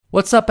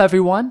What's up,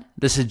 everyone?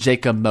 This is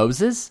Jacob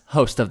Moses,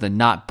 host of the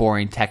Not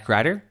Boring Tech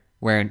Writer,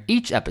 where in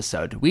each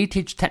episode, we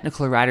teach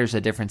technical writers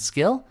a different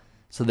skill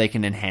so they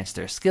can enhance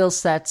their skill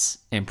sets,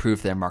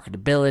 improve their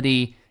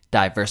marketability,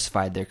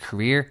 diversify their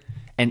career,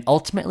 and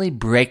ultimately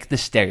break the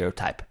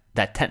stereotype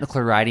that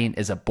technical writing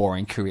is a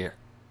boring career.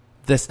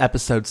 This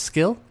episode's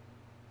skill: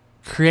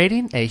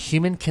 creating a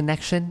human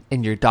connection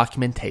in your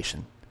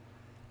documentation.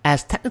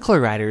 As technical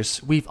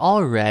writers, we've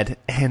all read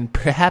and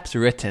perhaps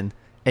written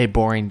a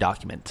boring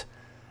document.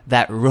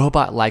 That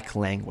robot-like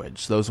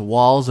language, those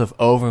walls of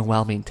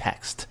overwhelming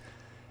text.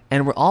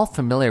 And we're all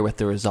familiar with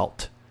the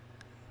result: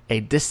 a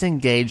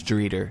disengaged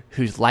reader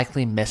who's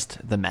likely missed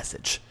the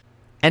message.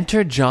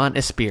 Enter John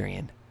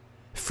Espirian,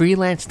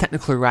 freelance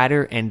technical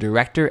writer and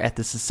director at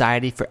the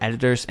Society for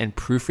Editors and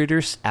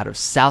Proofreaders out of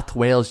South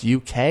Wales,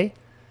 UK,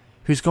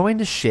 who's going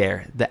to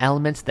share the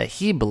elements that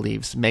he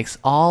believes makes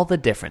all the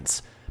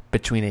difference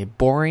between a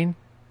boring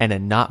and a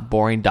not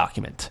boring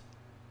document: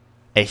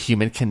 a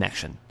human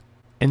connection.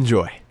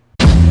 Enjoy.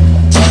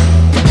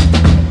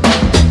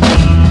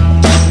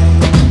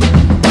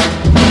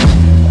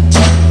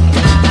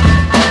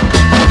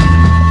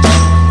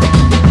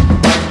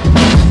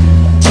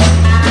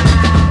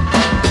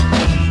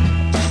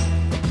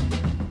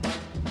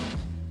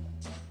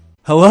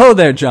 Hello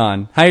there,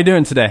 John. How are you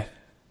doing today?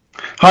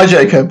 Hi,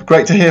 Jacob.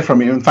 Great to hear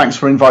from you, and thanks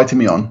for inviting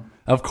me on.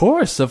 Of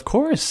course.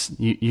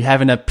 You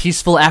having a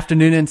peaceful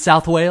afternoon in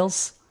South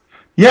Wales?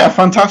 Yeah,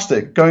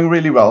 fantastic. Going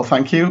really well,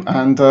 thank you.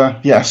 And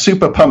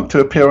super pumped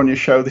to appear on your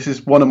show. This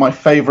is one of my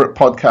favorite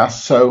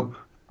podcasts, so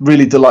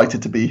really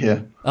delighted to be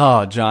here.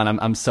 Oh, John,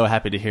 I'm so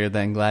happy to hear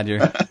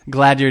that.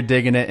 Glad you're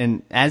digging it.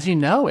 And as you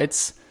know,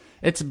 it's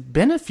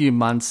been a few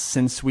months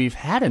since we've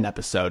had an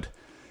episode.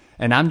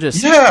 And I'm just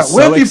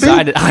so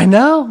excited. I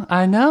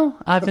know.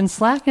 I've been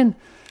slacking.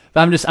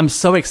 But I'm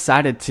so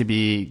excited to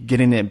be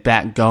getting it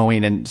back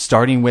going and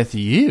starting with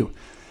you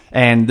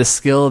and the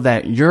skill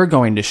that you're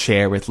going to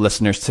share with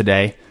listeners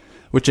today,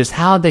 which is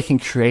how they can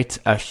create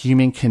a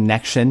human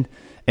connection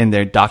in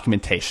their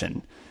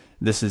documentation.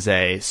 This is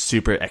a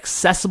super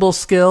accessible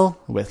skill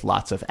with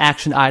lots of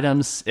action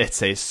items.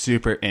 It's a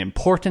super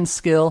important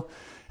skill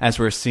as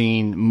we're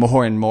seeing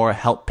more and more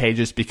help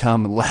pages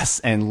become less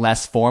and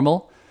less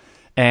formal.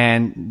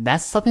 And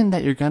that's something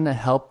that you're going to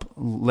help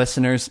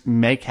listeners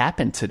make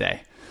happen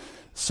today.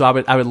 So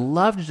I would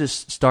love to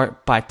just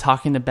start by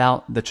talking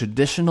about the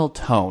traditional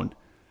tone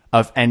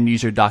of end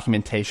user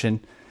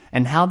documentation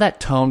and how that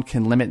tone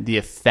can limit the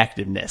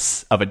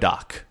effectiveness of a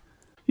doc.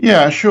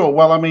 Yeah, sure.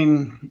 Well, I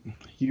mean,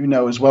 you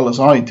know as well as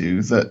I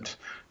do that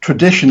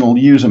traditional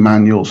user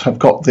manuals have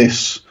got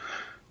this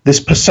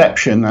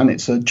perception, and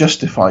it's a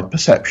justified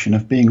perception,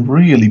 of being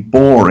really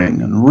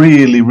boring and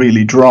really,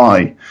 really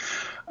dry.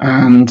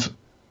 And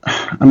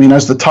I mean,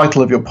 as the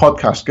title of your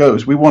podcast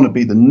goes, we want to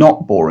be the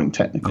not boring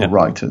technical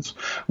writers.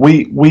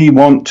 We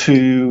want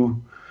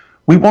to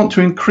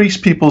increase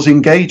people's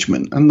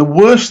engagement, and the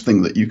worst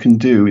thing that you can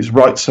do is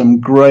write some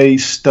grey,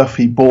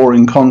 stuffy,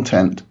 boring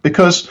content,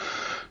 because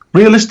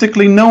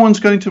realistically, no one's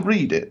going to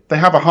read it. They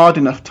have a hard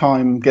enough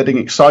time getting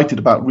excited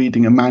about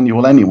reading a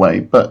manual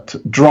anyway, but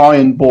dry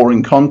and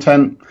boring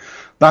content,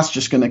 that's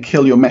just going to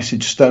kill your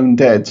message stone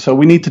dead. So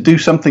we need to do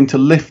something to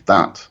lift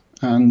that,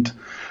 and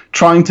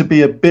trying to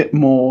be a bit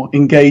more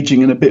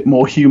engaging and a bit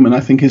more human,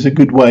 I think, is a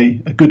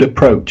good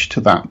approach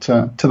to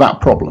that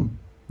problem.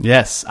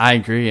 Yes, I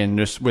agree. And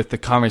just with the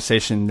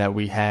conversation that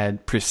we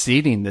had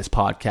preceding this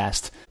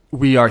podcast,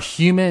 we are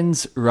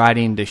humans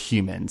writing to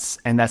humans,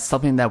 and that's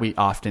something that we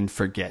often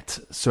forget.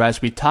 So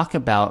as we talk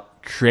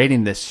about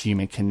creating this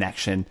human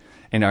connection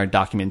in our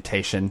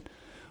documentation,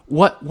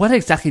 what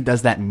exactly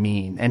does that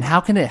mean, and how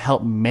can it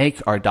help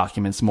make our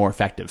documents more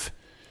effective?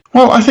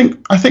 Well, I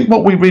think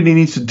what we really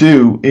need to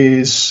do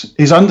is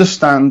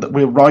understand that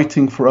we're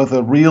writing for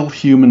other real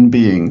human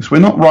beings. We're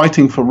not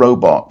writing for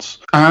robots.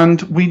 And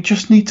we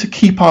just need to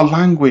keep our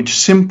language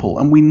simple.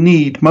 And we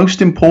need,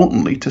 most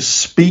importantly, to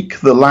speak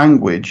the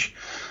language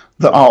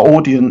that our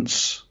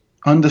audience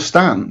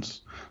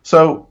understands.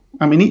 So,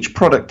 I mean, each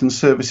product and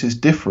service is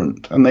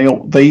different, and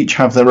they each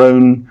have their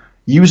own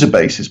user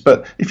bases.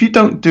 But if you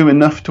don't do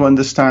enough to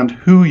understand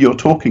who you're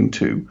talking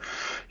to,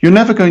 you're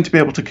never going to be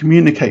able to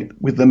communicate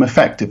with them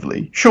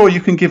effectively. Sure,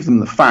 you can give them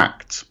the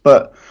facts,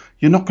 but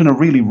you're not going to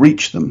really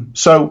reach them.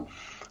 So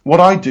what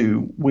I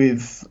do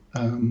with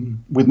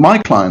my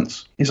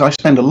clients is I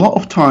spend a lot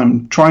of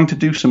time trying to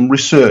do some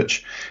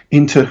research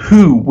into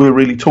who we're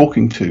really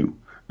talking to.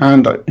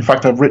 And in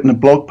fact, I've written a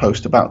blog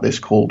post about this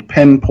called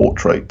Pen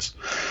Portraits.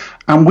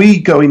 And we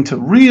go into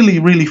really,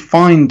 really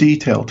fine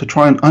detail to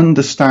try and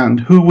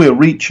understand who we're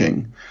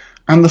reaching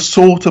and the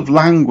sort of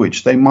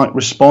language they might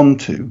respond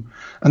to,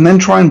 and then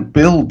try and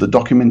build the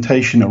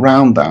documentation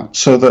around that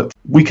so that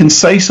we can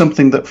say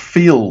something that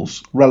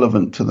feels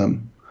relevant to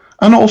them.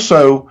 And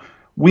also,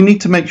 we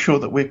need to make sure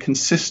that we're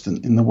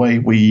consistent in the way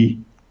we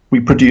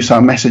produce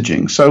our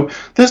messaging. So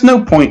there's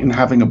no point in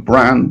having a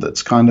brand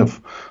that's kind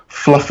of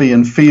fluffy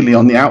and feely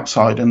on the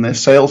outside and their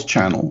sales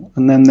channel,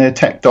 and then their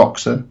tech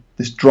docs are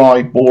this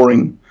dry,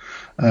 boring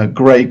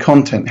grey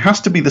content. It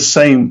has to be the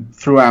same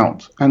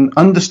throughout. And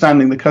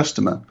understanding the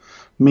customer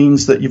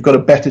means that you've got a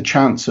better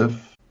chance of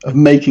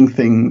making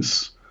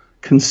things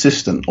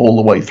consistent all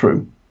the way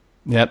through.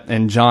 Yep.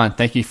 And John,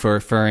 thank you for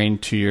referring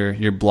to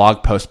your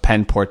blog post,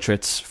 Pen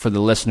Portraits, for the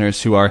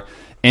listeners who are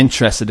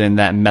interested in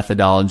that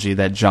methodology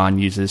that John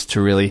uses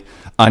to really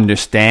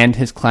understand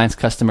his clients'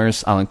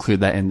 customers. I'll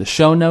include that in the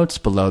show notes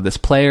below this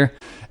player.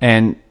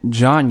 And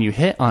John, you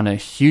hit on a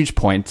huge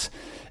point,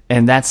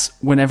 and that's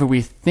whenever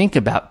we think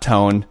about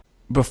tone,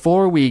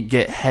 before we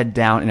get head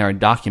down in our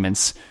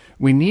documents,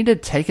 we need to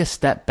take a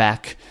step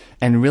back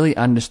and really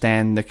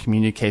understand the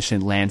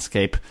communication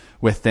landscape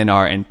within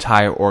our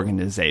entire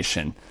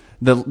organization.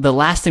 The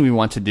last thing we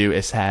want to do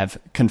is have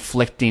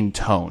conflicting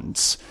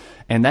tones.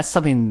 And that's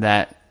something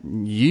that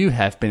you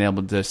have been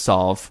able to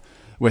solve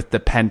with the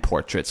pen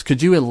portraits.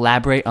 Could you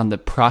elaborate on the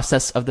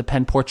process of the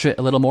pen portrait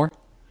a little more?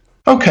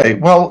 Okay,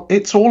 well,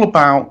 it's all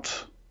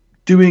about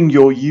doing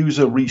your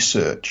user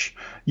research.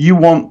 You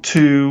want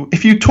to,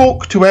 if you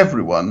talk to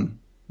everyone,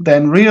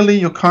 then really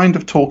you're kind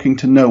of talking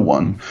to no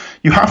one.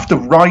 You have to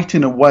write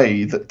in a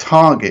way that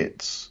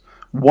targets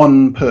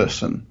one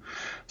person.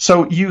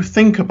 So you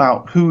think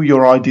about who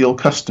your ideal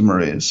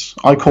customer is.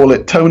 I call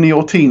it Tony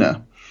or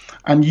Tina.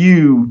 And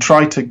you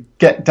try to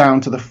get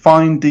down to the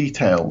fine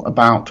detail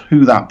about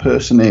who that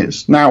person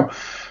is. Now,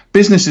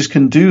 businesses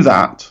can do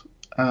that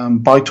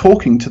by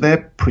talking to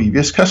their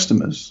previous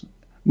customers.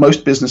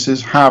 Most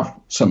businesses have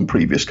some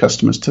previous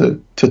customers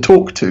to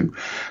talk to.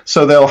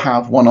 So they'll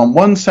have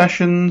one-on-one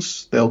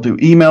sessions, they'll do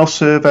email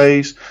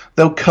surveys,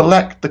 they'll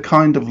collect the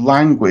kind of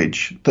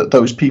language that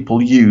those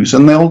people use,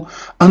 and they'll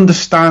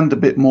understand a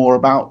bit more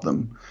about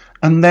them.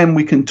 And then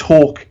we can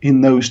talk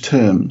in those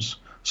terms.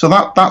 So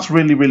that's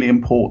really, really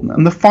important.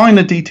 And the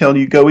finer detail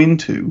you go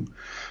into,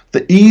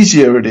 the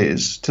easier it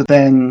is to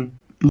then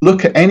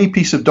look at any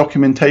piece of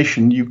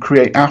documentation you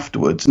create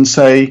afterwards and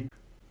say,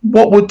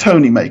 what would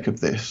Tony make of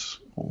this?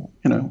 Or,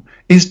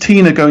 is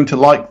Tina going to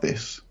like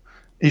this?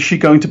 Is she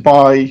going to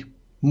buy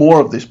more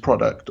of this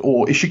product?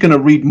 Or is she going to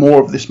read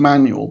more of this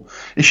manual?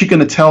 Is she going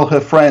to tell her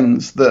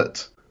friends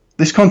that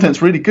this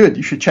content's really good,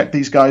 you should check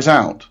these guys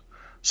out?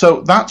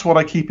 So that's what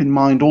I keep in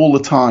mind all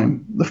the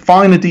time. The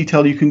finer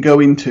detail you can go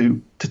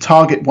into to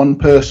target one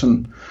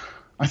person,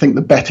 I think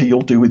the better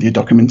you'll do with your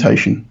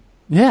documentation.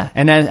 Yeah,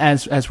 and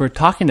as we're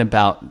talking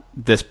about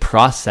this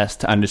process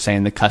to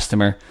understanding the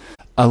customer,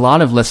 a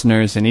lot of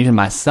listeners, and even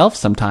myself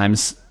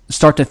sometimes,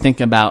 start to think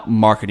about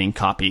marketing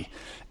copy.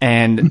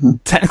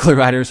 And technical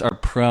writers are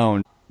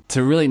prone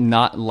to really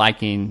not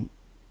liking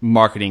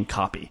marketing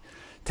copy,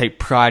 take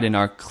pride in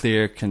our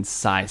clear,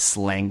 concise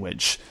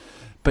language.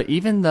 But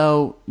even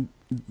though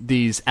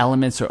these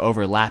elements are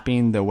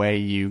overlapping the way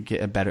you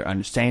get a better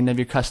understanding of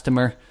your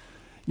customer,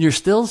 you're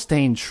still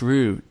staying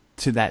true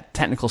to that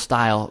technical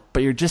style,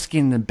 but you're just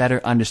getting a better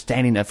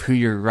understanding of who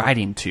you're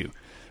writing to,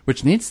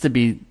 which needs to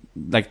be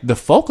like the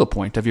focal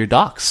point of your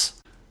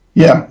docs.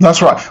 Yeah,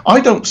 that's right.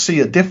 I don't see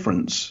a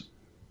difference.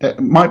 It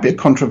might be a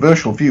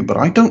controversial view, but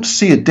I don't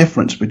see a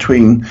difference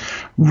between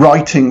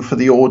writing for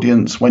the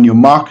audience when you're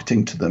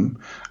marketing to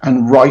them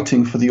and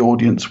writing for the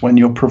audience when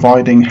you're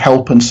providing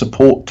help and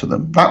support to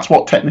them. That's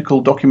what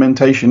technical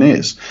documentation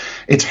is.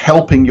 It's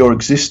helping your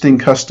existing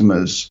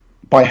customers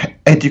by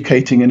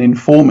educating and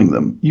informing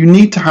them. You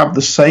need to have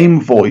the same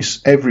voice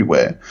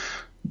everywhere.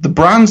 The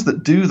brands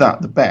that do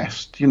that the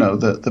best,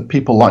 the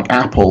people like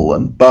Apple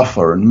and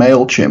Buffer and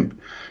MailChimp,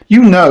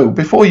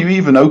 before you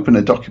even open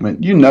a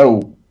document,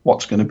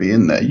 what's going to be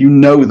in there.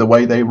 The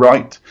way they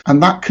write.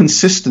 And that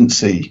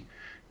consistency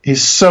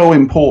is so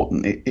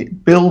important.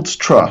 It builds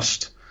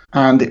trust,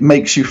 and it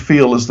makes you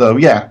feel as though,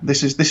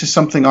 this is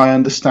something I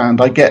understand.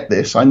 I get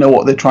this. I know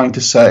what they're trying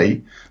to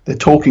say. They're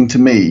talking to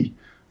me,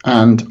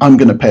 and I'm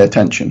going to pay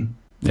attention.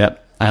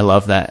 Yep, I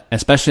love that,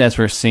 especially as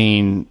we're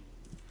seeing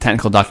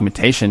technical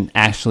documentation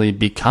actually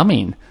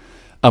becoming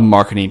a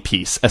marketing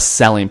piece, a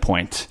selling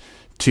point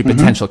to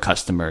potential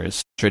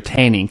customers,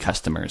 retaining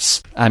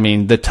customers. I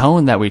mean, the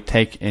tone that we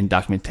take in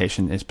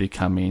documentation is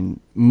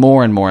becoming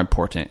more and more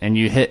important. And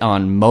you hit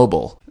on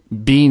mobile.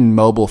 Being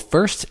mobile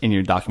first in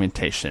your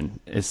documentation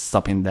is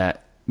something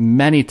that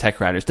many tech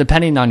writers,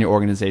 depending on your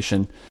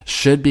organization,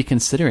 should be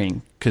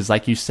considering. Because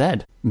like you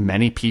said,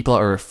 many people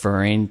are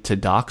referring to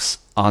docs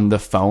on the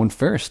phone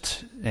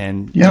first.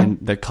 And in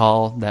the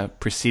call that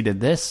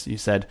preceded this, you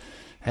said,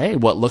 hey,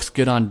 what looks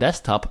good on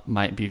desktop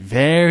might be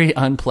very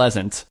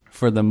unpleasant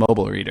for the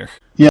mobile reader.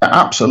 Yeah,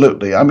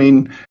 absolutely. I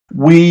mean,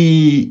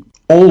 we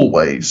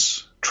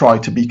always try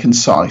to be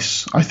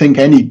concise. I think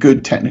any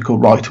good technical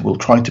writer will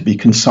try to be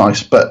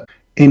concise, but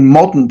in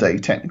modern day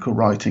technical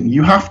writing,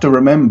 you have to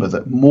remember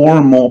that more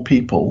and more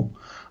people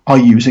are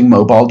using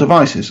mobile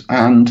devices.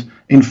 And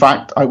in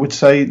fact, I would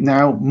say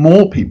now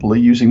more people are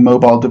using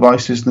mobile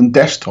devices than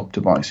desktop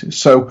devices.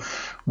 So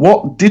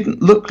what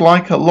didn't look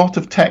like a lot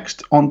of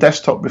text on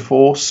desktop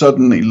before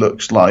suddenly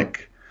looks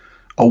like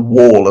a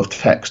wall of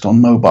text on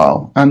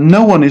mobile, and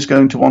no one is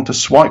going to want to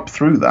swipe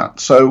through that.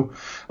 So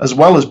as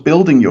well as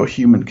building your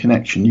human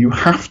connection, you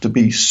have to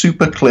be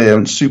super clear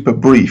and super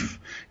brief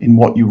in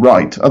what you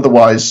write.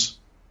 Otherwise,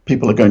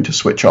 people are going to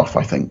switch off,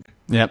 I think.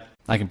 Yep,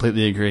 I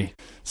completely agree.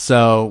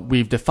 So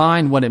we've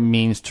defined what it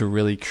means to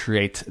really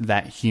create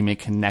that human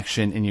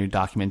connection in your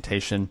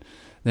documentation.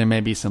 There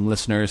may be some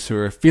listeners who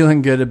are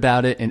feeling good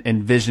about it and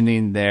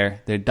envisioning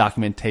their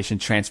documentation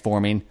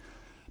transforming.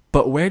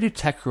 But where do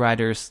tech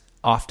writers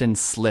often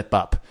slip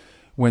up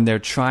when they're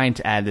trying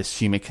to add this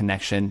human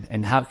connection,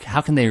 and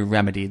how can they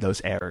remedy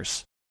those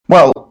errors?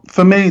 Well,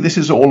 for me, this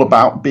is all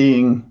about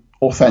being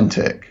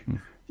authentic.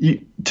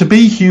 To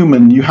be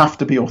human, you have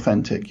to be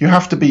authentic. You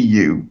have to be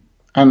you.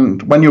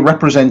 And when you're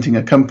representing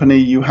a company,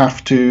 you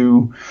have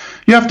to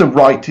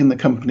write in the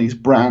company's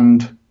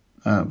brand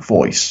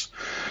voice.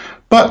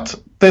 But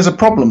there's a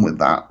problem with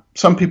that.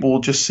 Some people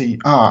will just see,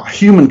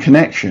 human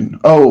connection.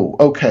 Oh,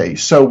 okay.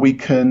 So we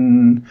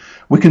can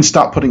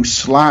start putting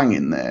slang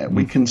in there.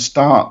 We can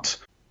start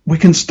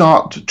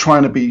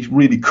trying to be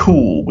really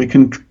cool. We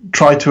can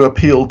try to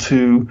appeal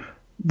to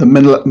the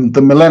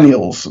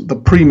millennials, the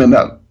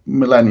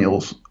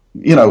pre-millennials.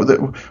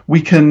 That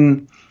we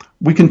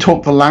can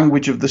talk the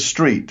language of the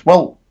street.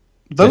 Well,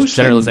 those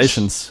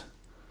generalizations.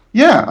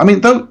 Yeah, I mean,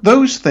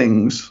 those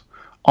things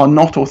are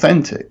not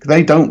authentic.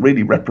 They don't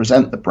really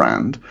represent the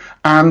brand,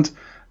 and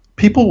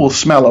people will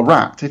smell a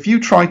rat if you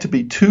try to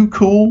be too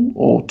cool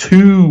or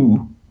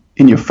too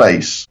in your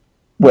face,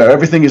 where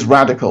everything is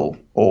radical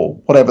or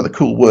whatever the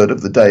cool word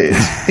of the day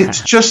is.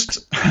 It's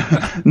just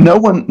no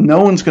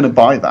one's going to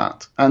buy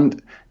that.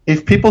 And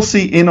if people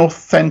see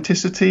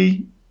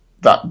inauthenticity,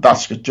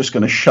 that's just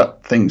going to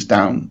shut things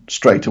down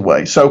straight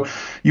away. So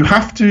we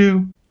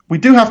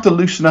do have to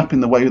loosen up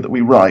in the way that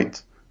we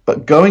write,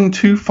 but going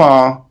too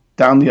far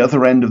down the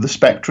other end of the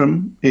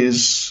spectrum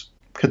is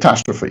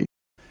catastrophe.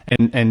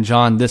 And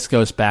John, this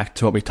goes back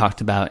to what we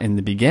talked about in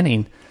the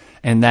beginning,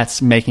 and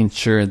that's making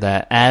sure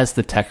that as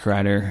the tech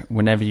writer,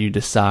 whenever you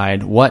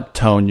decide what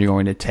tone you're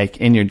going to take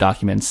in your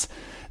documents,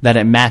 that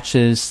it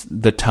matches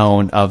the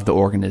tone of the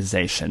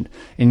organization.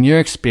 In your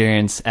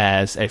experience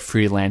as a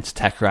freelance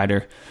tech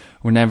writer,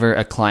 whenever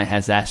a client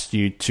has asked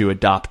you to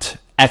adopt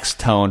X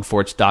tone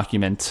for its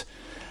document,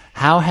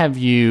 how have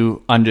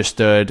you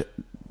understood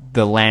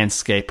the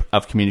landscape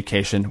of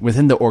communication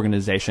within the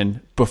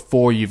organization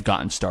before you've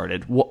gotten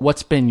started?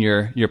 What's been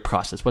your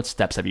process? What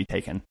steps have you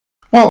taken?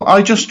 Well,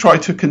 I just try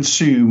to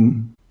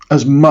consume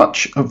as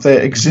much of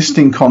their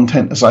existing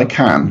content as I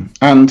can.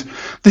 And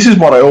this is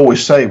what I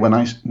always say when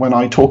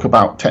I talk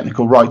about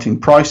technical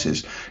writing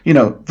prices.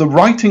 The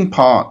writing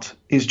part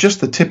is just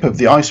the tip of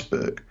the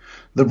iceberg.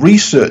 The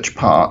research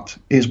part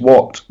is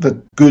what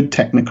the good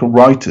technical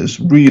writers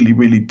really,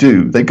 really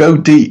do. They go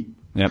deep.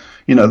 Yep.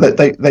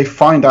 They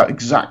find out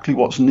exactly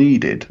what's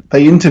needed.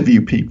 They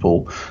interview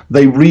people.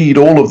 They read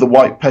all of the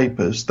white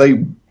papers.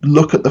 They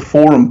look at the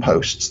forum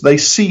posts. They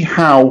see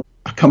how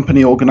a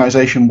company,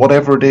 organization,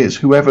 whatever it is,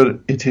 whoever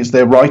it is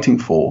they're writing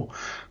for,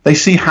 they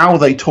see how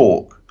they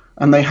talk,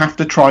 and they have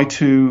to try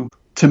to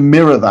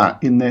mirror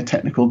that in their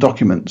technical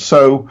documents.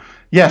 So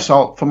yes,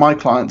 for my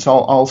clients,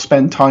 I'll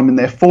spend time in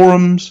their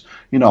forums.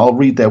 I'll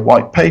read their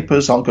white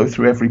papers. I'll go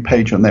through every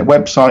page on their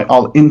website.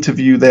 I'll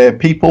interview their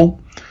people.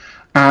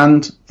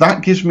 And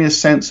that gives me a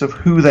sense of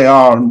who they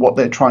are and what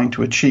they're trying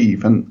to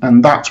achieve.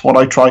 And that's what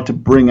I try to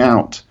bring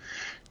out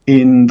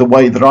in the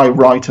way that I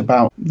write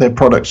about their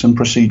products and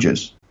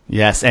procedures.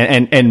 Yes,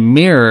 and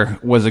mirror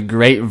was a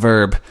great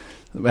verb,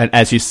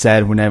 as you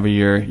said, whenever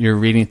you're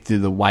reading through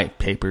the white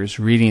papers,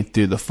 reading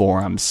through the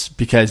forums,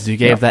 because you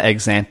gave that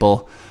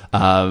example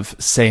of,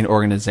 say, an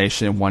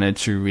organization wanted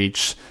to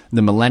reach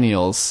the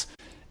millennials.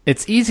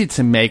 It's easy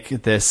to make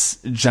this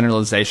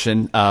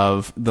generalization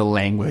of the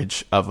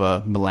language of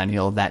a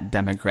millennial, that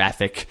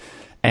demographic,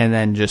 and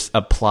then just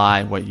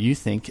apply what you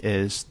think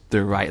is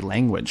the right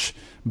language.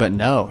 But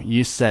no,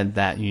 you said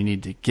that you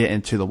need to get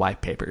into the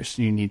white papers.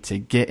 You need to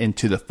get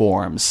into the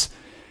forums,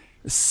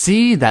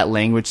 see that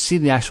language, see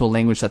the actual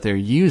language that they're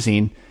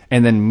using,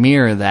 and then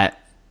mirror that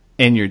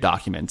in your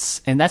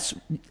documents. And that's,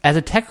 as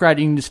a tech writer,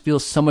 you can just feel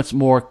so much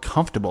more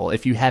comfortable.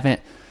 If you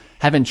haven't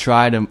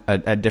tried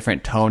a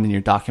different tone in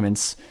your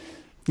documents,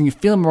 you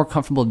feel more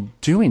comfortable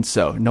doing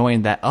so,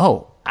 knowing that,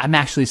 I'm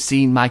actually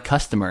seeing my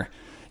customer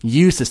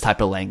use this type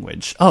of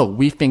language.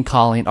 We've been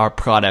calling our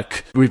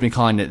product, we've been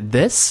calling it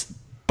this,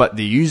 but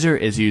the user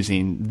is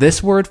using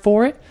this word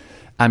for it.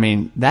 I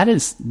mean,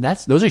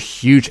 those are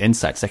huge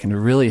insights that can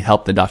really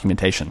help the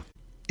documentation.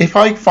 If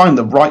I find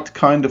the right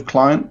kind of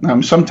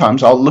client,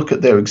 sometimes I'll look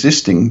at their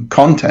existing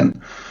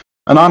content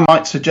and I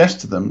might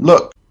suggest to them,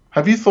 look,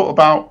 have you thought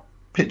about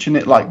pitching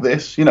it like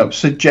this?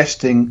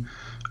 Suggesting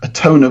a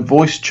tone of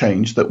voice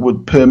change that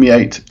would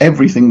permeate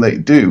everything they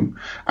do.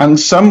 And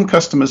some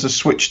customers are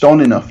switched on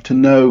enough to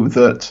know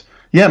that,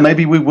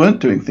 maybe we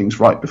weren't doing things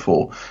right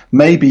before.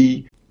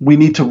 Maybe we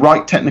need to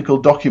write technical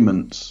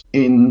documents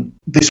in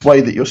this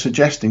way that you're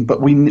suggesting, but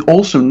we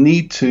also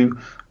need to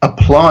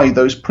apply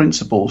those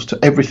principles to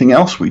everything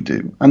else we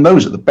do. And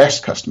those are the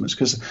best customers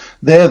because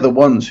they're the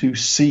ones who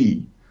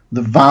see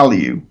the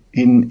value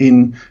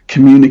in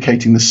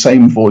communicating the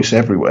same voice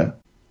everywhere.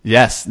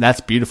 Yes, that's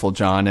beautiful,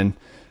 John. And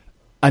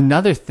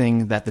another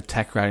thing that the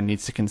tech writer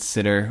needs to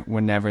consider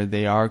whenever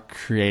they are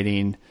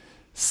creating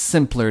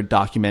simpler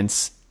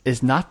documents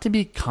is not to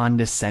be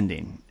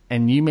condescending.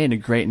 And you made a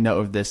great note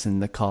of this in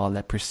the call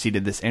that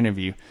preceded this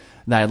interview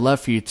that I'd love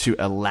for you to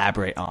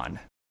elaborate on.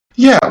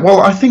 Yeah,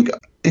 well, I think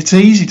it's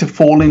easy to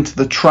fall into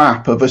the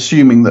trap of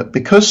assuming that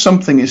because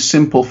something is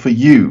simple for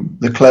you,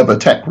 the clever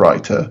tech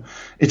writer,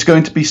 it's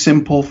going to be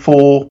simple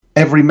for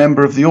every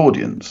member of the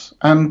audience.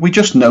 And we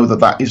just know that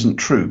that isn't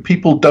true.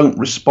 People don't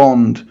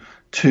respond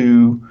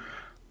to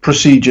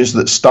procedures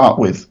that start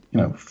with,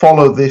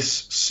 follow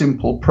this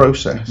simple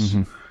process.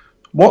 Mm-hmm.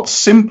 What's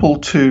simple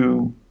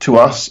to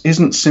us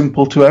isn't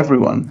simple to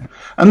everyone.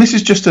 And this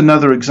is just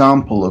another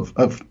example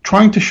of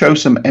trying to show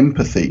some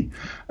empathy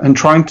and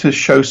trying to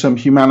show some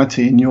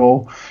humanity in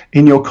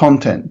your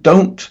content.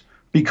 Don't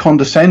be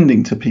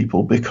condescending to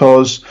people,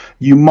 because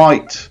you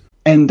might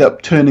end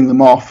up turning them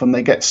off and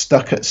they get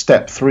stuck at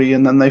step 3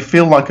 and then they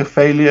feel like a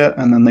failure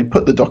and then they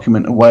put the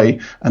document away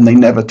and they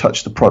never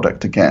touch the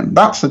product again.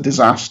 That's a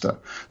disaster.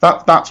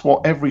 That's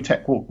what every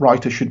tech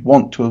writer should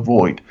want to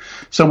avoid.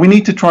 So we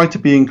need to try to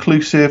be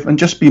inclusive and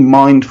just be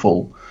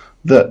mindful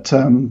that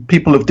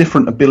people of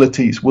different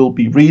abilities will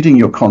be reading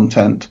your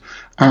content,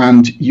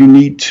 and you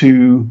need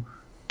to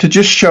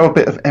just show a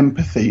bit of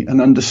empathy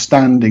and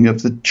understanding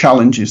of the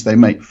challenges they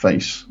may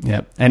face.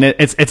 Yeah, and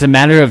it's a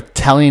matter of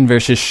telling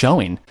versus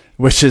showing,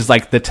 which is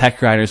like the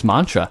tech writer's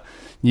mantra.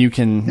 You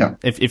can,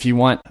 if you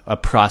want a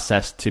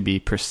process to be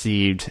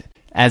perceived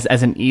as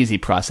an easy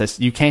process,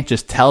 you can't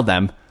just tell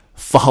them,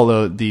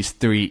 follow these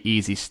 3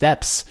 easy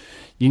steps.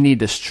 You need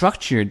to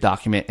structure your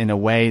document in a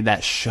way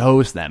that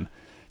shows them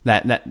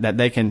that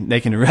they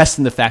can rest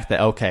in the fact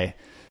that, okay,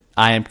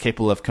 I am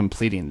capable of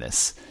completing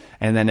this.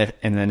 And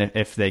then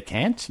if they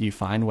can't, you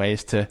find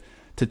ways to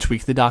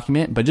tweak the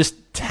document. But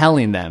just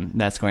telling them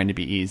that's going to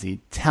be easy,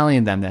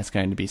 telling them that's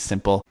going to be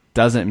simple,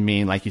 doesn't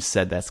mean, like you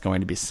said, that's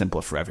going to be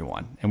simple for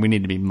everyone. And we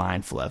need to be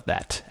mindful of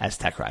that as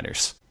tech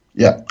writers.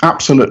 Yeah,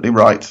 absolutely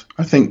right.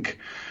 I think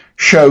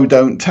show,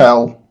 don't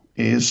tell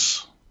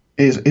is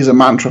a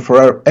mantra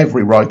for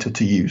every writer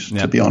to use,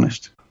 to be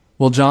honest.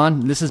 Well,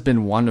 John, this has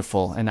been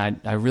wonderful, and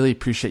I really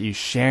appreciate you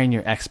sharing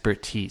your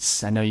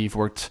expertise. I know you've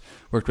worked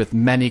with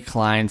many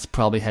clients,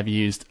 probably have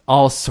used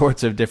all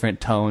sorts of different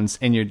tones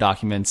in your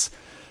documents,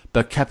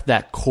 but kept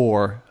that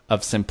core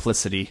of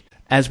simplicity.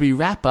 As we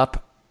wrap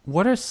up,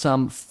 what are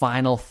some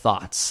final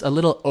thoughts, a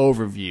little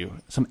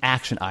overview, some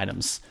action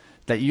items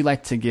that you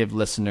like to give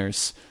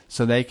listeners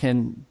so they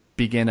can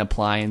begin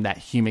applying that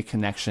human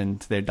connection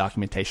to their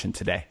documentation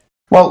today?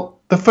 Well,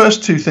 the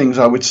first 2 things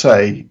I would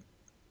say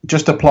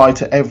just apply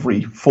to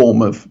every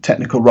form of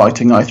technical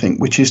writing, I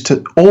think, which is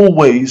to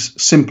always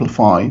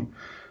simplify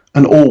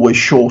and always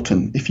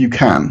shorten if you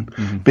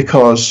can,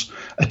 because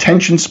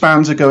attention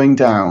spans are going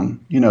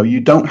down. You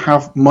don't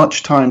have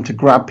much time to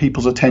grab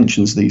people's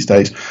attentions these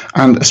days,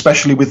 and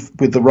especially with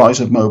the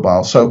rise of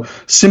mobile. So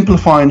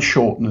simplify and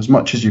shorten as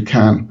much as you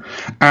can,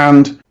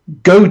 and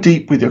go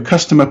deep with your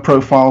customer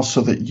profile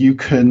so that you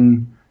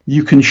can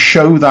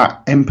show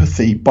that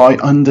empathy by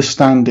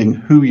understanding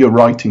who you're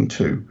writing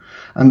to.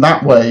 And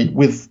that way,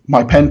 with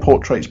my Pen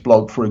Portraits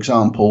blog, for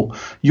example,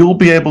 you'll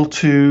be able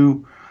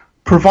to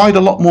provide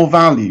a lot more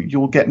value.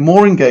 You'll get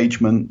more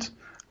engagement,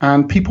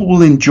 and people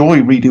will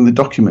enjoy reading the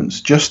documents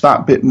just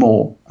that bit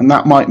more. And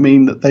that might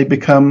mean that they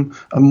become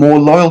a more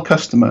loyal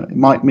customer. It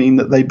might mean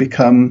that they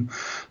become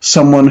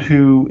someone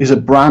who is a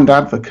brand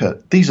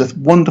advocate. These are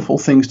wonderful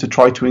things to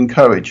try to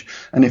encourage.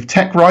 And if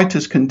tech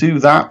writers can do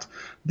that,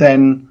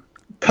 then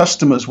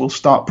customers will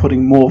start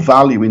putting more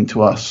value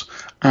into us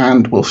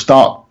and will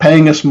start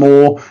paying us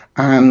more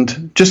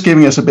and just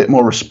giving us a bit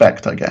more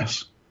respect, I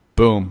guess.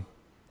 Boom.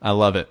 I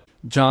love it.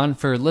 John,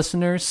 for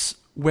listeners,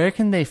 where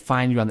can they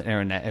find you on the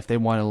internet if they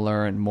want to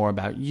learn more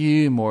about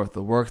you, more of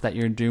the work that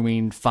you're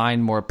doing,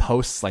 find more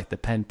posts like the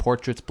Pen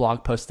Portraits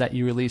blog post that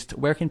you released?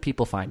 Where can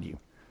people find you?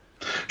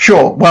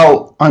 Sure.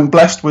 Well, I'm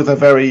blessed with a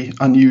very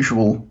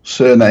unusual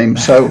surname,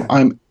 so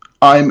I'm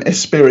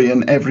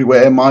Espirian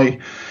everywhere.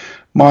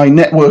 My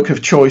network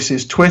of choice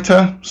is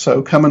Twitter,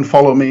 so come and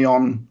follow me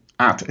on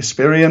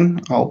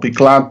 @Espirian. I'll be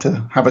glad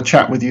to have a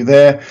chat with you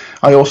there.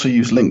 I also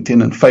use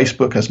LinkedIn and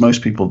Facebook, as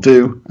most people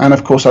do. And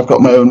of course, I've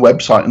got my own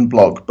website and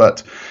blog.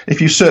 But if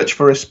you search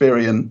for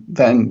Espirian,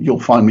 then you'll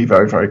find me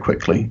very, very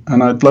quickly.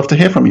 And I'd love to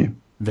hear from you.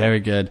 Very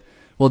good.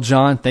 Well,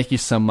 John, thank you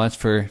so much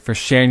for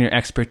sharing your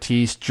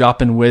expertise,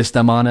 dropping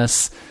wisdom on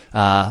us.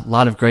 A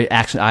lot of great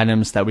action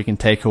items that we can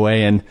take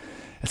away. And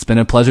it's been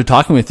a pleasure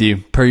talking with you,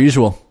 per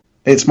usual.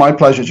 It's my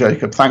pleasure,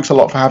 Jacob. Thanks a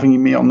lot for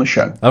having me on the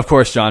show. Of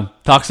course, John.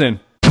 Talk soon.